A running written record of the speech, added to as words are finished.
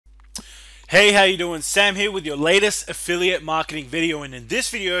Hey, how you doing? Sam here with your latest affiliate marketing video, and in this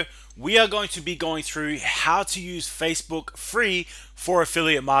video we are going to be going through how to use Facebook free for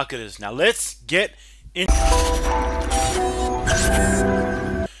affiliate marketers. Now let's get into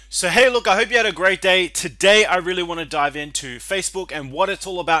So hey, look, I hope you had a great day. Today I really want to dive into Facebook and what it's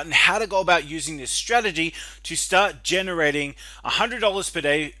all about and how to go about using this strategy to start generating $100 per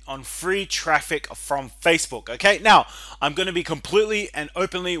day on free traffic from Facebook. Okay, now I'm going to be completely and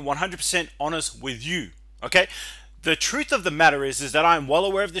openly 100% honest with you. Okay, the truth of the matter is that I'm well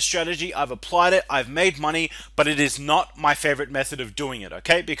aware of this strategy. I've applied it, I've made money, but it is not my favorite method of doing it,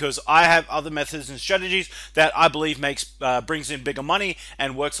 okay? Because I have other methods and strategies that I believe brings in bigger money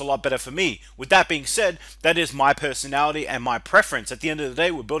and works a lot better for me. With that being said, that is my personality and my preference. At the end of the day,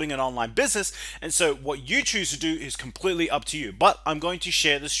 we're building an online business, and so what you choose to do is completely up to you. But I'm going to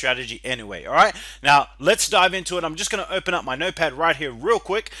share the strategy anyway, all right? Now, let's dive into it. I'm just going to open up my notepad right here real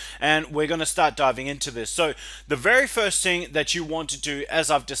quick, and we're going to start diving into this. So the very first thing that you want to do,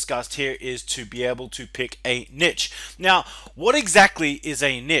 as I've discussed here, is to be able to pick a niche. Now, what exactly is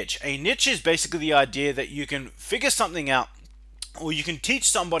a niche? A niche is basically the idea that you can figure something out, or you can teach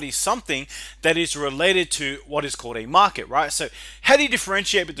somebody something that is related to what is called a market, right? So how do you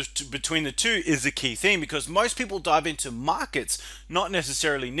differentiate between the two is the key thing, because most people dive into markets, not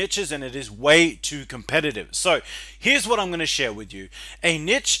necessarily niches, and it is way too competitive. So here's what I'm going to share with you. A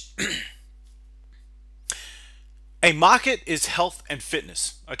niche A market is health and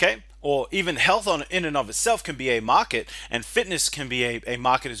fitness, okay? Or even health in and of itself can be a market, and fitness can be a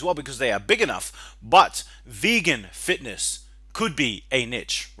market as well, because they are big enough. But vegan fitness could be a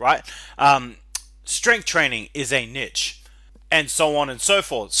niche, right? Strength training is a niche, and so on and so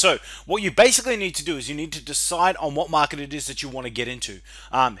forth. So what you basically need to do is you need to decide on what market it is that you want to get into.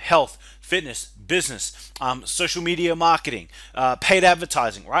 Health, fitness, business, social media marketing, paid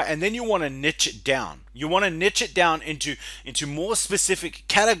advertising, right? And then you want to niche it down. You want to niche it down into more specific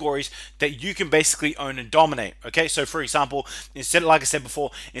categories that you can basically own and dominate. Okay, so for example, like I said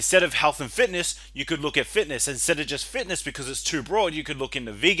before, instead of health and fitness, you could look at fitness. Instead of just fitness, because it's too broad, you could look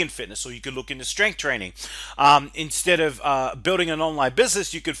into vegan fitness, or you could look into strength training. Instead of building an online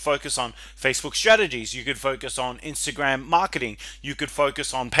business, you could focus on Facebook strategies. You could focus on Instagram marketing. You could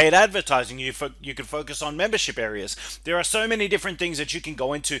focus on paid advertising. You could focus on membership areas. There are so many different things that you can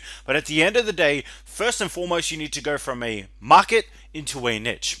go into, but at the end of the day, first and foremost, you need to go from a market into a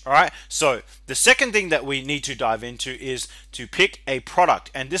niche. All right, so the second thing that we need to dive into is to pick a product,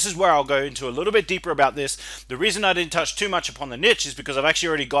 and this is where I'll go into a little bit deeper about this. The reason I didn't touch too much upon the niche is because I've actually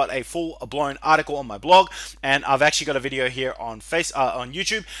already got a full-blown article on my blog, and I've actually got a video here on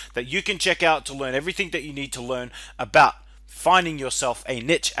YouTube that you can check out to learn everything that you need to learn about finding yourself a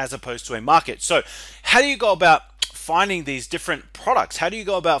niche as opposed to a market. So how do you go about finding these different products? How do you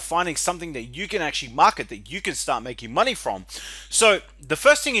go about finding something that you can actually market, that you can start making money from? So the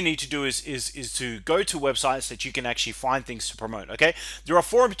first thing you need to do is to go to websites that you can actually find things to promote. Okay, there are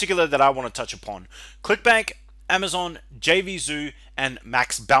four in particular that I want to touch upon: ClickBank, Amazon, JVZoo, and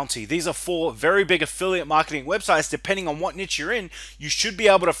Max Bounty. These are four very big affiliate marketing websites. Depending on what niche you're in, you should be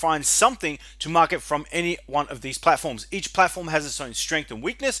able to find something to market from any one of these platforms. Each platform has its own strength and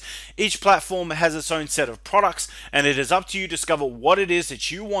weakness. Each platform has its own set of products, and it is up to you to discover what it is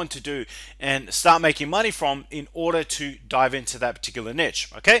that you want to do and start making money from in order to dive into that particular niche.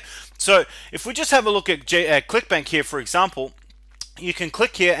 Okay, so if we just have a look at ClickBank here, for example, you can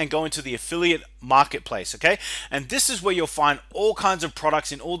click here and go into the affiliate marketplace, okay? And this is where you'll find all kinds of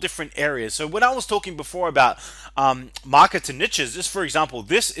products in all different areas. So when I was talking before about markets and niches, this, for example,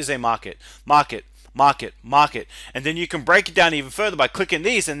 this is a market, and then you can break it down even further by clicking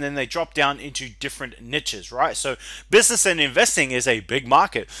these, and then they drop down into different niches, right? So business and investing is a big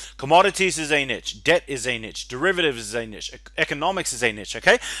market, commodities is a niche, debt is a niche, derivatives is a niche, economics is a niche.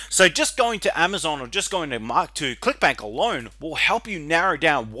 Okay, so just going to Amazon or just going to ClickBank alone will help you narrow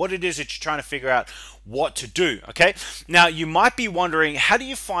down what it is that you're trying to figure out what to do. Okay, now you might be wondering, how do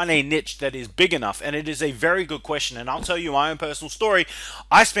you find a niche that is big enough? And it is a very good question, and I'll tell you my own personal story.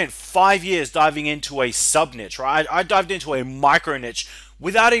 I spent 5 years diving into a sub niche, right? I dived into a micro niche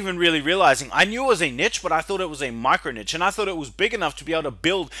without even really realizing. I knew it was a niche, but I thought it was a micro niche, and I thought it was big enough to be able to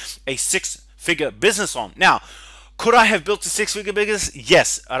build a six-figure business on. Now, could I have built a six-figure business?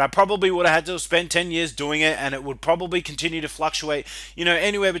 Yes, and I probably would have had to spend 10 years doing it, and it would probably continue to fluctuate, you know,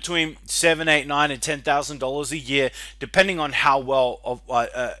 anywhere between $7, $8, $9, and $10,000 a year, depending on how well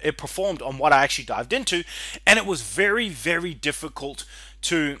it performed on what I actually dived into. And it was very, very difficult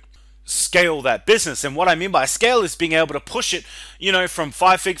to scale that business. And what I mean by scale is being able to push it, from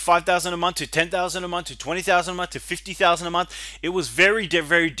 5,000 a month to 10,000 a month to 20,000 a month to 50,000 a month. It was very,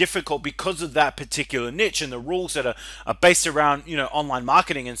 very difficult because of that particular niche and the rules that are based around, online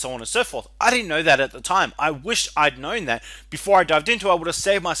marketing and so on and so forth. I didn't know that at the time. I wish I'd known that before I dived into it. I would have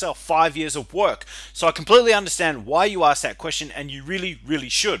saved myself 5 years of work. So I completely understand why you asked that question, and you really, really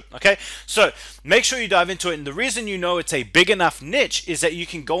should. Okay, so make sure you dive into it. And the reason it's a big enough niche is that you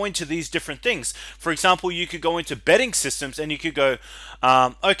can go into these different things. For example, you could go into betting systems, and you could go,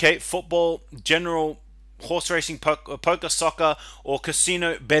 okay, football, general, horse racing, poker, soccer, or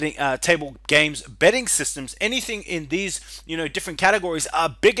casino betting, table games, betting systems. Anything in these different categories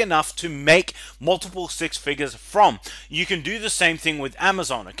are big enough to make multiple six figures from. You can do the same thing with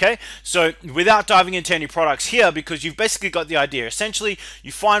Amazon. Okay, so without diving into any products here, because you've basically got the idea. Essentially,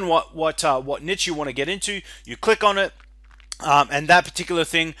 you find what niche you want to get into, you click on it. And that particular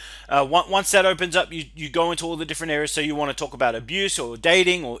thing, once that opens up, you go into all the different areas. So you want to talk about abuse or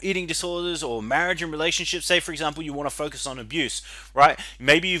dating or eating disorders or marriage and relationships. Say, for example, you want to focus on abuse, right?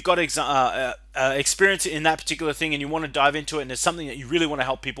 Maybe you've got experience in that particular thing and you want to dive into it, and it's something that you really want to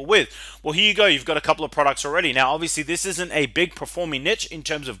help people with. Well, here you go. You've got a couple of products already. Now, obviously, this isn't a big performing niche in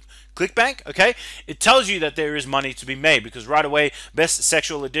terms of ClickBank, okay? It tells you that there is money to be made because right away, best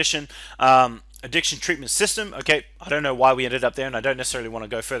sexual addiction treatment system. Okay, I don't know why we ended up there, and I don't necessarily want to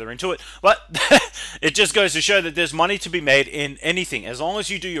go further into it, but it just goes to show that there's money to be made in anything as long as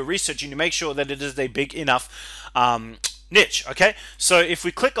you do your research and you make sure that it is a big enough niche. Okay, so if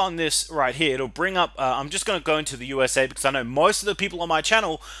we click on this right here, it'll bring up, I'm just going to go into the USA because I know most of the people on my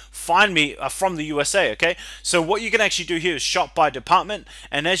channel find me from the USA. Okay, so what you can actually do here is shop by department,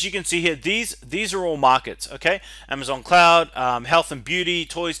 and as you can see here, these are all markets. Okay, Amazon Cloud, health and beauty,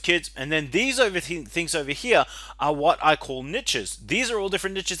 toys, kids, and then these things over here are what I call niches. These are all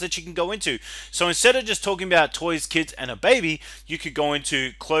different niches that you can go into. So instead of just talking about toys, kids, and a baby, you could go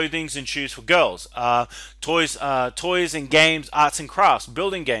into clothing and shoes for girls, toys and games, arts and crafts,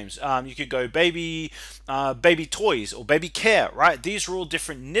 building games. You could go baby toys or baby care, right? These are all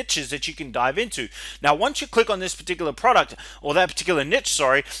different niches that you can dive into. Now, once you click on this particular product or that particular niche,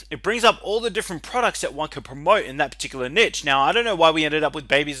 sorry, it brings up all the different products that one can promote in that particular niche. Now, I don't know why we ended up with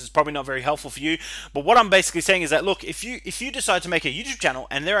babies. It's probably not very helpful for you, but what I'm basically saying is that, look, if you decide to make a YouTube channel,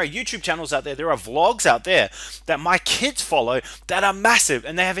 and there are YouTube channels out there are vlogs out there that my kids follow that are massive,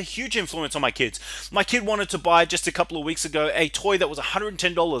 and they have a huge influence on my kids. My kid wanted to buy just a couple of weeks ago a toy that was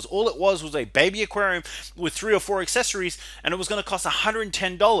 $110. All it was a baby aquarium with 3 or 4 accessories, and it was going to cost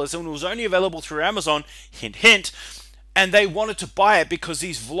 $110, and it was only available through Amazon, hint hint, and they wanted to buy it because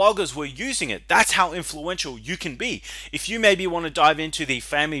these vloggers were using it. That's how influential you can be. If you maybe want to dive into the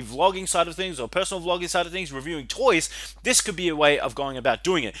family vlogging side of things or personal vlogging side of things, reviewing toys, this could be a way of going about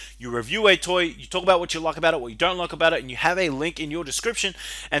doing it. You review a toy, you talk about what you like about it, what you don't like about it, and you have a link in your description,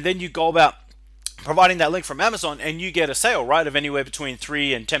 and then you go about providing that link from Amazon, and you get a sale, right, of anywhere between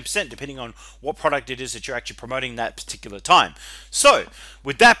 3 and 10%, depending on what product it is that you're actually promoting that particular time. So,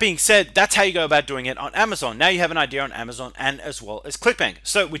 with that being said, that's how you go about doing it on Amazon. Now you have an idea on Amazon and as well as ClickBank.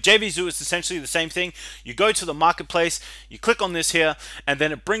 So with JVZoo, it's essentially the same thing. You go to the marketplace, you click on this here, and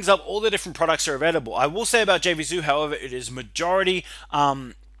then it brings up all the different products that are available. I will say about JVZoo, however, it is majority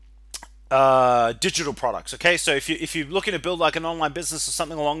digital products. Okay, so if you're looking to build like an online business or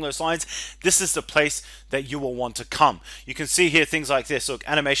something along those lines, this is the place that you will want to come. You can see here things like this. Look,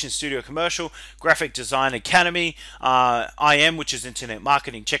 animation studio commercial, graphic design academy, IM, which is internet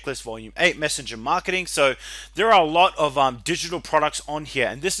marketing checklist volume 8, messenger marketing. So there are a lot of digital products on here,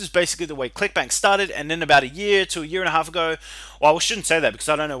 and this is basically the way ClickBank started. And then about a year to a year and a half ago, well, I shouldn't say that because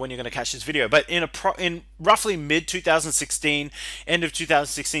I don't know when you're going to catch this video, but in roughly mid 2016, end of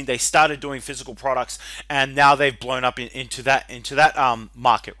 2016, they started doing physical products, and now they've blown up into that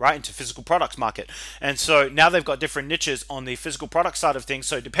market, right, into physical products market. And so now they've got different niches on the physical product side of things.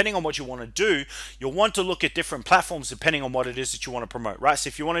 So depending on what you want to do, you'll want to look at different platforms depending on what it is that you want to promote, right? So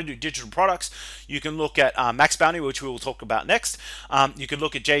if you want to do digital products, you can look at Max Bounty, which we will talk about next. You can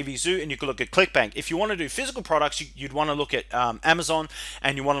look at JVZoo, and you can look at ClickBank. If you want to do physical products, you'd want to look at Amazon,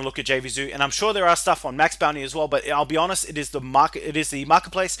 and you want to look at JVZoo. And I'm sure there are stuff on Max Bounty as well, but I'll be honest, it is the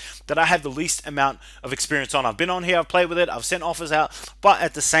marketplace that I have the least amount of experience on. I've been on here, I've played with it, I've sent offers out, but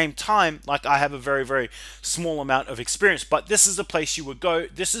at the same time, like, I have a very, very small amount of experience. But this is a place you would go.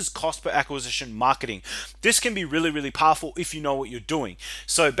 This is cost per acquisition marketing. This can be really, really powerful if you know what you're doing.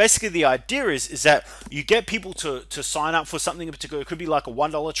 So basically the idea is that you get people to sign up for something in particular. It could be like a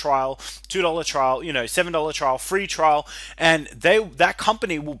 $1 trial, $2 trial, you know, $7 trial, free trial, and that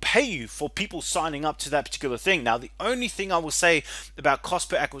company will pay you for people signing up to that particular thing. Now, the only thing I will say about cost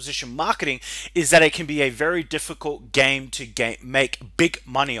per acquisition marketing is that it can be a very difficult game to make big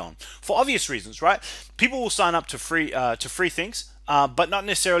money on, for obvious reasons, right? People will sign up to free things. But not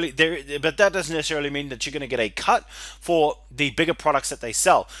necessarily there. But that doesn't necessarily mean that you're going to get a cut for the bigger products that they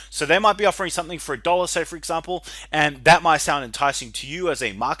sell. So they might be offering something for $1, say for example, and that might sound enticing to you as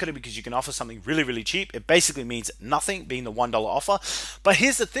a marketer because you can offer something really, really cheap. It basically means nothing, being the $1 offer. But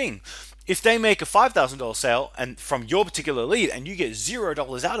here's the thing. If they make a $5,000 sale and from your particular lead and you get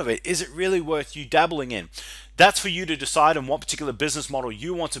 $0 out of it, is it really worth you dabbling in? That's for you to decide on what particular business model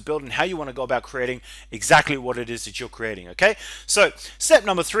you want to build and how you want to go about creating exactly what it is that you're creating, okay? So step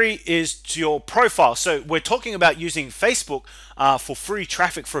number 3 is to your profile. So we're talking about using Facebook for free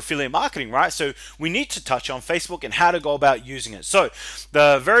traffic for affiliate marketing, right? So we need to touch on Facebook and how to go about using it. So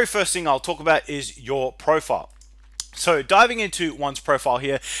the very first thing I'll talk about is your profile. So diving into one's profile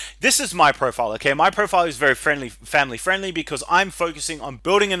here, this is my profile, okay? My profile is very family friendly because I'm focusing on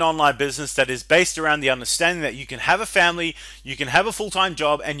building an online business that is based around the understanding that you can have a family, you can have a full-time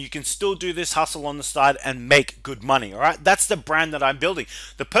job, and you can still do this hustle on the side and make good money, all right? That's the brand that I'm building.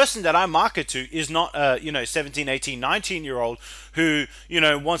 The person that I market to is not a, 17, 18, 19-year-old who,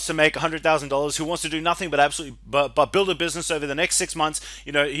 wants to make $100,000, who wants to do nothing but build a business over the next 6 months.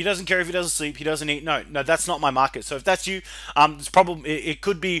 He doesn't care if he doesn't sleep, he doesn't eat. No, that's not my market. So if that's you, it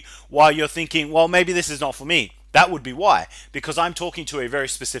could be why you're thinking, well, maybe this is not for me. That would be why, because I'm talking to a very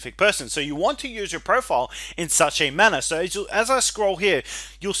specific person. So you want to use your profile in such a manner. So as I scroll here,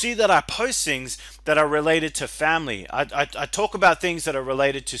 you'll see that I post things that are related to family. I talk about things that are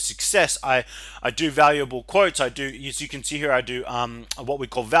related to success. I do valuable quotes. I do, as you can see here, I do what we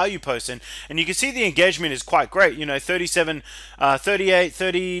call value posts. And you can see the engagement is quite great. 37, 38,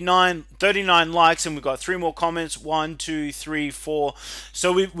 39 likes, and we've got 3 more comments. 1, 2, 3, 4.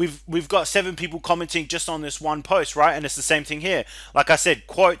 So we've got 7 people commenting just on this one post, right? And it's the same thing here. Like I said,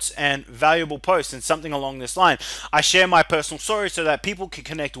 quotes and valuable posts and something along this line. I share my personal story so that people can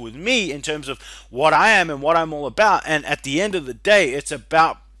connect with me in terms of what I am and what I'm all about. And at the end of the day, it's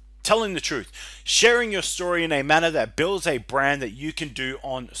about telling the truth, sharing your story in a manner that builds a brand that you can do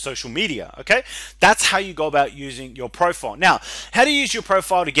on social media, okay? That's how you go about using your profile. Now, how do you use your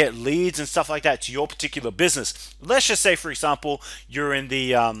profile to get leads and stuff like that to your particular business? Let's just say, for example, you're in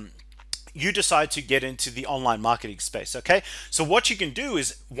the you decide to get into the online marketing space, okay? So what you can do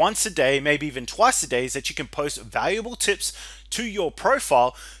is once a day, maybe even twice a day, is that you can post valuable tips to your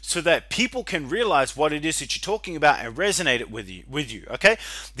profile so that people can realize what it is that you're talking about and resonate it with you, okay?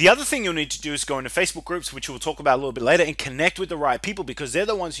 The other thing you'll need to do is go into Facebook groups, which we'll talk about a little bit later, and connect with the right people because they're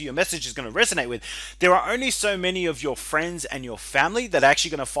the ones who your message is going to resonate with. There are only so many of your friends and your family that are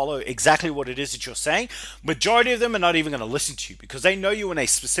actually going to follow exactly what it is that you're saying. Majority of them are not even going to listen to you because they know you in a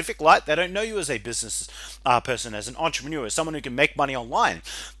specific light. They don't know you as a business person, as an entrepreneur, as someone who can make money online.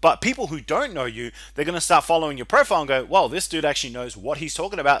 But people who don't know you, they're going to start following your profile and go, well, this dude actually knows what he's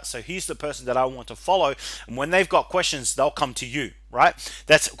talking about, so he's the person that I want to follow. And when they've got questions, they'll come to you, right?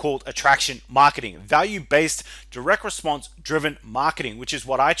 That's called attraction marketing, value-based, direct response driven marketing, which is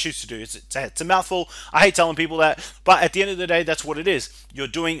what I choose to do. It's a mouthful. I hate telling people that, but at the end of the day, that's what it is. You're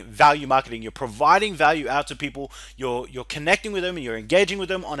doing value marketing. You're providing value out to people. You're connecting with them and you're engaging with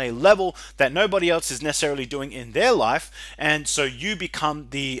them on a level that nobody else is necessarily doing in their life. And so you become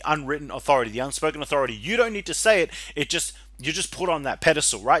the unwritten authority, the unspoken authority. You don't need to say it. You're just put on that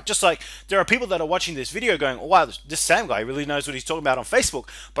pedestal, right? Just like there are people that are watching this video going, oh, wow, this Sam guy really knows what he's talking about on Facebook.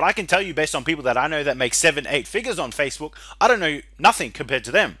 But I can tell you based on people that I know that make 7, 8 figures on Facebook, I don't know nothing compared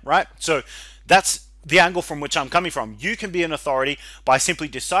to them, right? So that's the angle from which I'm coming from. You can be an authority by simply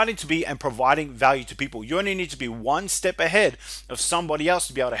deciding to be and providing value to people. You only need to be one step ahead of somebody else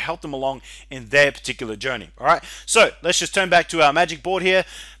to be able to help them along in their particular journey. All right. So let's just turn back to our magic board here.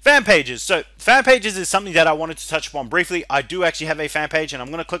 FanPages. So FanPages is something that I wanted to touch upon briefly. I do actually have a fan page and I'm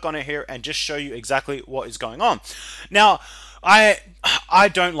going to click on it here and just show you exactly what is going on. Now, I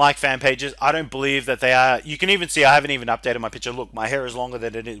don't like fan pages. I don't believe that they are. You can even see I haven't even updated my picture. Look, my hair is longer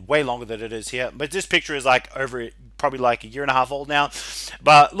than it is, way longer than it is here. But this picture is like probably like a year and a half old now.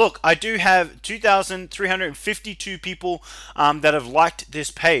 But look, I do have 2,352 people that have liked this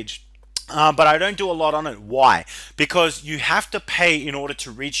page. but I don't do a lot on it. Why? Because you have to pay in order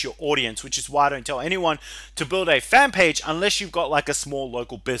to reach your audience, which is why I don't tell anyone to build a fan page unless you've got like a small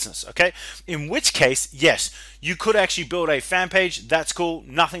local business, okay? In which case, yes, you could actually build a fan page. That's cool,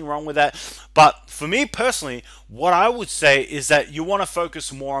 nothing wrong with that. But for me personally, what I would say is that you want to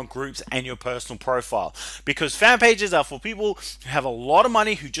focus more on groups and your personal profile, because fan pages are for people who have a lot of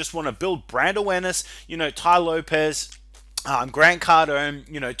money, who just want to build brand awareness. Ty Lopez, Grant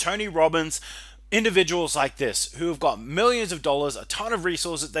Cardone, Tony Robbins, individuals like this who have got millions of dollars, a ton of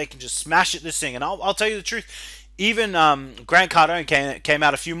resources, they can just smash at this thing. And I'll tell you the truth. Even Grant Cardone came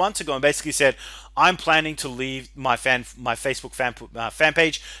out a few months ago and basically said, "I'm planning to leave my Facebook fan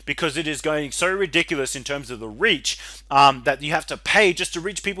page because it is going so ridiculous in terms of the reach that you have to pay just to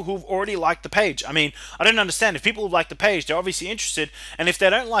reach people who've already liked the page." I mean, I don't understand. If people like the page, they're obviously interested, and if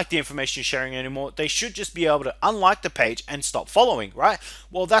they don't like the information you're sharing anymore, they should just be able to unlike the page and stop following, right?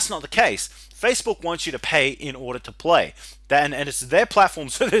 Well, that's not the case. Facebook wants you to pay in order to play. And it's their platform,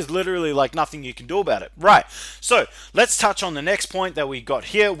 so there's literally like nothing you can do about it. Right. So let's touch on the next point that we got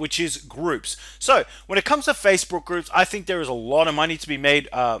here, which is groups. So when it comes to Facebook groups, I think there is a lot of money to be made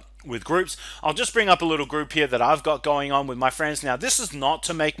with groups. I'll just bring up a little group here that I've got going on with my friends. Now, this is not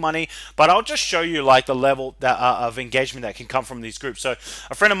to make money, but I'll just show you like the level that, of engagement that can come from these groups. So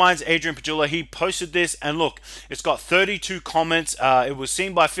a friend of mine's, Adrian Padula, he posted this, and look, it's got 32 comments. It was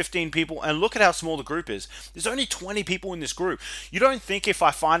seen by 15 people, and look at how small the group is. There's only 20 people in this group. You don't think if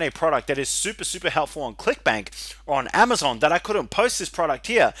I find a product that is super helpful on ClickBank or on Amazon that I couldn't post this product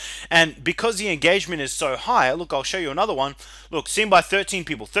here? And because the engagement is so high, look, I'll show you another one. Look, seen by 13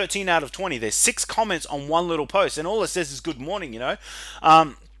 people, 13 out of 20. There's 6 comments on one little post, and all it says is good morning,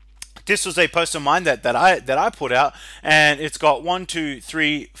 This was a post of mine that I put out, and it's got 1, 2,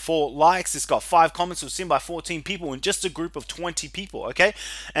 3, 4 likes. It's got 5 comments. It was seen by 14 people in just a group of 20 people, okay?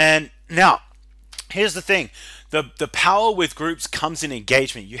 And now, here's the thing. The power with groups comes in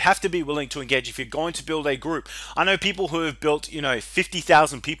engagement. You have to be willing to engage if you're going to build a group. I know people who have built,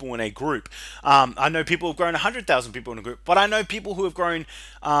 50,000 people in a group. I know people who have grown 100,000 people in a group. But I know people who have grown,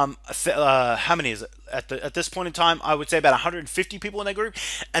 how many is it? At this point in time, I would say about 150 people in a group.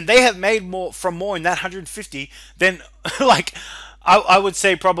 And they have made more in that 150 than, like, I would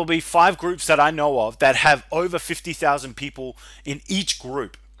say probably 5 groups that I know of that have over 50,000 people in each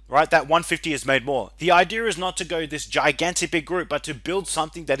group. Right, that 150 has made more. The idea is not to go this gigantic big group, but to build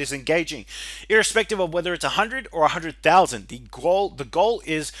something that is engaging, irrespective of whether it's 100 or 100,000. The goal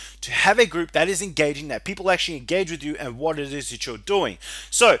is to have a group that is engaging, that people actually engage with you and what it is that you're doing.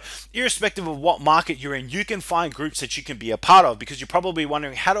 So, irrespective of what market you're in, you can find groups that you can be a part of, because you're probably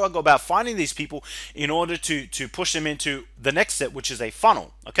wondering, how do I go about finding these people in order to push them into the next step, which is a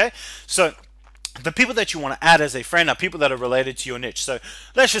funnel. Okay, so the people that you want to add as a friend are people that are related to your niche. So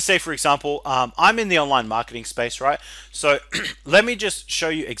let's just say, for example, I'm in the online marketing space, right? So let me just show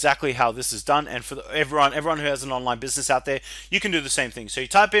you exactly how this is done. And for everyone who has an online business out there, you can do the same thing. So you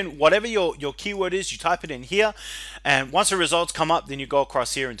type in whatever your keyword is, you type it in here. And once the results come up, then you go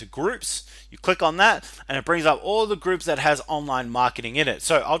across here into groups. You click on that, and it brings up all the groups that has online marketing in it.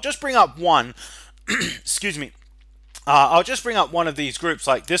 So I'll just bring up one, excuse me. I'll just bring up one of these groups,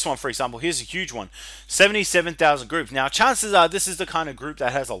 like this one, for example. Here's a huge one, 77,000 groups. Now, chances are this is the kind of group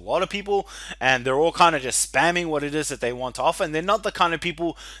that has a lot of people, and they're all kind of just spamming what it is that they want to offer, and they're not the kind of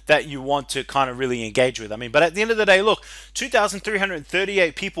people that you want to kind of really engage with. I mean, but at the end of the day, look,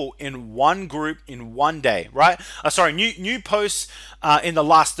 2,338 people in one group in one day, right? Sorry, new posts in the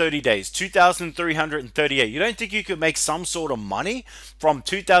last 30 days, 2,338. You don't think you could make some sort of money from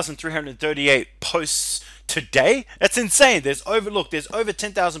 2,338 posts today? That's insane. There's over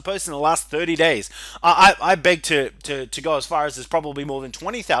 10,000 posts in the last 30 days. I beg to go as far as there's probably more than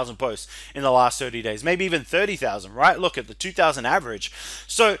 20,000 posts in the last 30 days, maybe even 30,000, right? Look at the 2,000 average.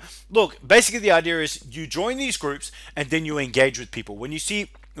 So look, basically the idea is you join these groups and then you engage with people. When you see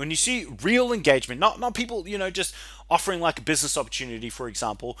real engagement, not people, just offering like a business opportunity, for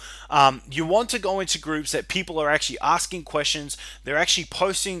example, you want to go into groups that people are actually asking questions, they're actually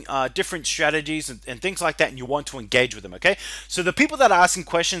posting different strategies and things like that, and you want to engage with them, okay? So the people that are asking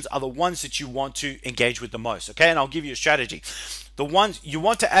questions are the ones that you want to engage with the most, okay? And I'll give you a strategy. The ones you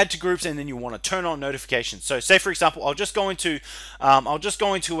want to add to groups, and then you want to turn on notifications. So say, for example, I'll just go into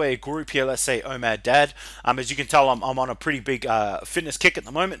a group here. Let's say OMAD Dad. As you can tell, I'm on a pretty big fitness kick at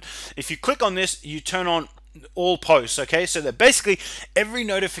the moment. If you click on this, you turn on all posts, okay? So that basically every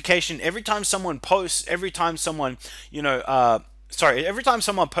notification, every time someone posts, every time someone every time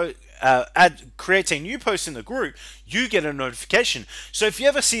someone creates a new post in the group, you get a notification. So if you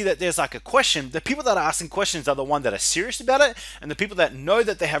ever see that there's like a question, the people that are asking questions are the ones that are serious about it, and the people that know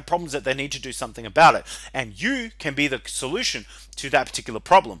that they have problems that they need to do something about it. And you can be the solution to that particular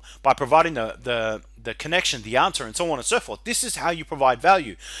problem by providing the connection, the answer, and so on and so forth. This is how you provide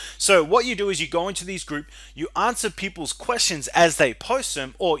value. So what you do is you go into these groups, you answer people's questions as they post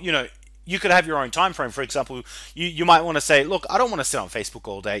them, or you could have your own time frame. For example, you might want to say, look, I don't want to sit on Facebook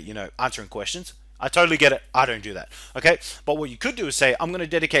all day, answering questions. I totally get it. I don't do that. Okay. But what you could do is say, I'm going to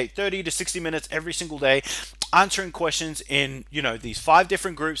dedicate 30 to 60 minutes every single day answering questions in, these 5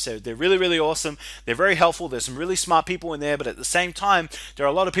 different groups. They're really, really awesome. They're very helpful. There's some really smart people in there, but at the same time, there are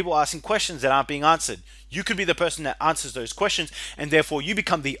a lot of people asking questions that aren't being answered. You could be the person that answers those questions, and therefore you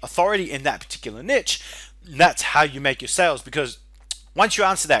become the authority in that particular niche. That's how you make your sales, because once you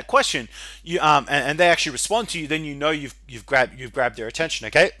answer that question, and they actually respond to you, then you've grabbed their attention.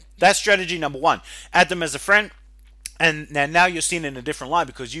 Okay, that's strategy number 1. Add them as a friend, and now you're seen in a different light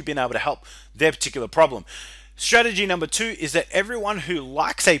because you've been able to help their particular problem. Strategy number 2 is that everyone who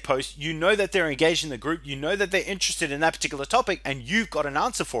likes a post, that they're engaged in the group, that they're interested in that particular topic, and you've got an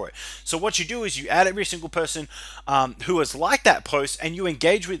answer for it. So what you do is you add every single person who has liked that post, and you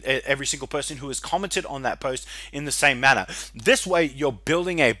engage with every single person who has commented on that post in the same manner. This way, you're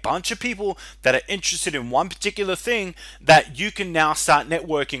building a bunch of people that are interested in one particular thing that you can now start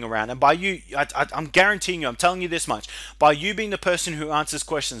networking around. And by you, I'm guaranteeing you, I'm telling you this much, by you being the person who answers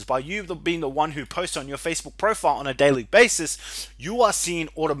questions, by you being the one who posts on your Facebook profile on a daily basis, you are seen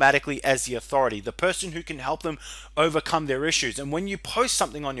automatically as the authority, the person who can help them overcome their issues. And when you post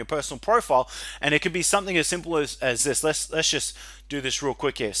something on your personal profile, and it could be something as simple as this, let's just do this real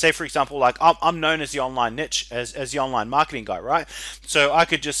quick here. Say for example, like I'm known as the online niche, as the online marketing guy, right? So I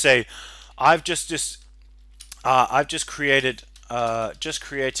could just say, I've just created a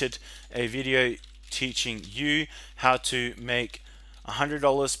video teaching you how to make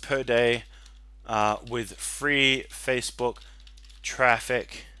 $100 per day with free Facebook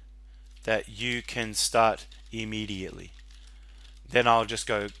traffic that you can start immediately. Then I'll just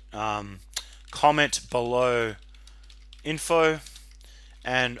go comment below info,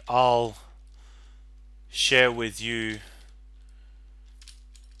 and I'll share with you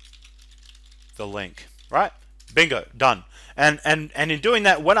the link. Right? Bingo, done. And in doing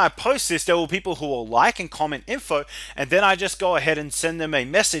that, when I post this, there will be people who will like and comment info, and then I just go ahead and send them a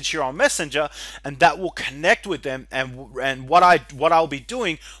message here on Messenger, and that will connect with them, and what I'll be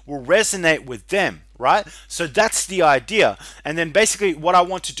doing will resonate with them, right? So that's the idea. And then basically what I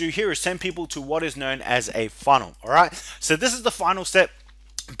want to do here is send people to what is known as a funnel. All right, so this is the final step.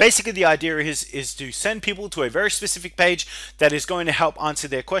 Basically, the idea is to send people to a very specific page that is going to help answer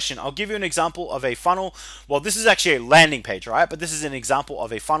their question. I'll give you an example of a funnel. Well, this is actually a landing page, right? But this is an example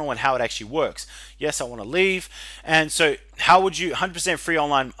of a funnel and how it actually works. Yes, I want to leave. And so how would you, 100% free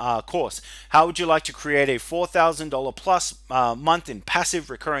online course, how would you like to create a $4,000 plus month in passive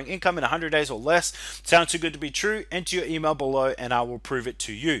recurring income in 100 days or less? Sounds too good to be true? Enter your email below and I will prove it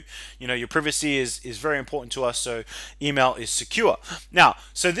to you. Your privacy is very important to us, so email is secure. Now,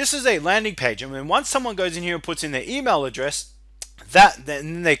 so this is a landing page, and then once someone goes in here and puts in their email address,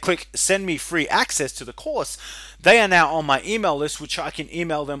 then they click send me free access to the course, they are now on my email list, which I can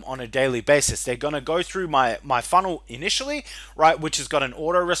email them on a daily basis. They're going to go through my funnel initially, right, which has got an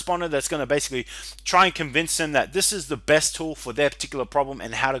autoresponder that's going to basically try and convince them that this is the best tool for their particular problem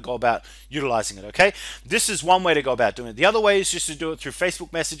and how to go about utilizing it. Okay, this is one way to go about doing it. The other way is just to do it through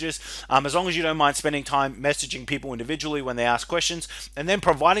Facebook messages, as long as you don't mind spending time messaging people individually when they ask questions, and then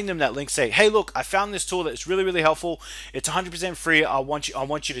providing them that link. Say, hey, look, I found this tool that's really, really helpful. It's 100% free. I want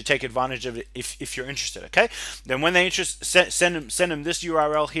you to take advantage of it if you're interested. Okay, then when they're interested, send them this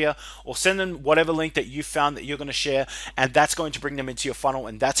URL here, or send them whatever link that you found that you're going to share, and that's going to bring them into your funnel,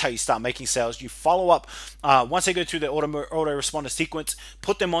 and that's how you start making sales. You follow up once they go through the autoresponder sequence,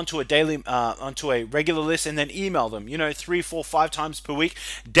 put them onto a regular list, and then email them 3, 4, 5 times per week,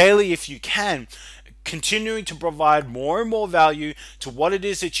 daily if you can, continuing to provide more and more value to what it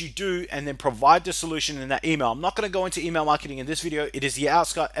is that you do, and then provide the solution in that email. I'm not going to go into email marketing in this video. It is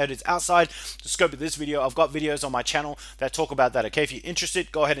outside the scope of this video. I've got videos on my channel that talk about that. Okay, if you're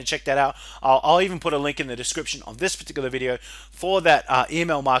interested, go ahead and check that out. I'll even put a link in the description of this particular video for that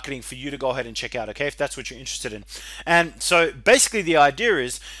email marketing for you to go ahead and check out, okay, if that's what you're interested in. And so basically the idea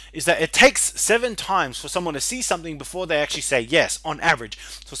is that it takes 7 times for someone to see something before they actually say yes, on average.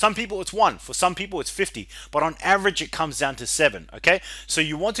 For some people it's 1, for some people it's 50, but on average it comes down to 7, okay? So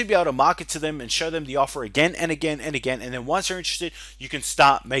you want to be able to market to them and show them the offer again and again and again, and then once they're interested, you can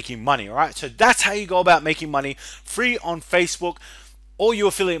start making money, all right? So that's how you go about making money free on Facebook. All you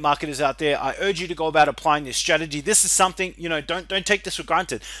affiliate marketers out there, I urge you to go about applying this strategy. This is something, don't take this for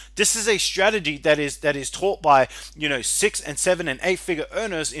granted. This is a strategy that is taught by 6 and 7 and 8 figure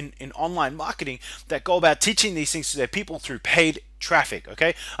earners in online marketing that go about teaching these things to their people through paid traffic,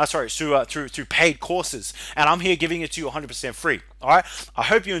 okay? Through paid courses, and I'm here giving it to you 100% free. All right, I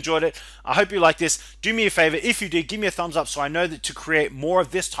hope you enjoyed it. I hope you like this. Do me a favor, if you did, give me a thumbs up so I know that to create more of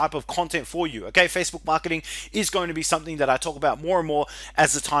this type of content for you. Okay, Facebook marketing is going to be something that I talk about more and more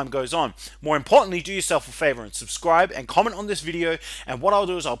as the time goes on. More importantly, do yourself a favor and subscribe and comment on this video, and what I'll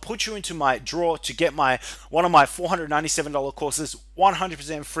do is I'll put you into my draw to get one of my $497 courses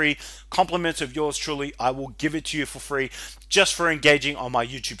 100% free, compliments of yours truly. I will give it to you for free just for engaging on my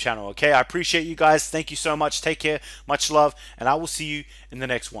YouTube channel. Okay, I appreciate you guys. Thank you so much. Take care, much love, and I will see you in the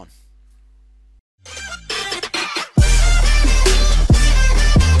next one.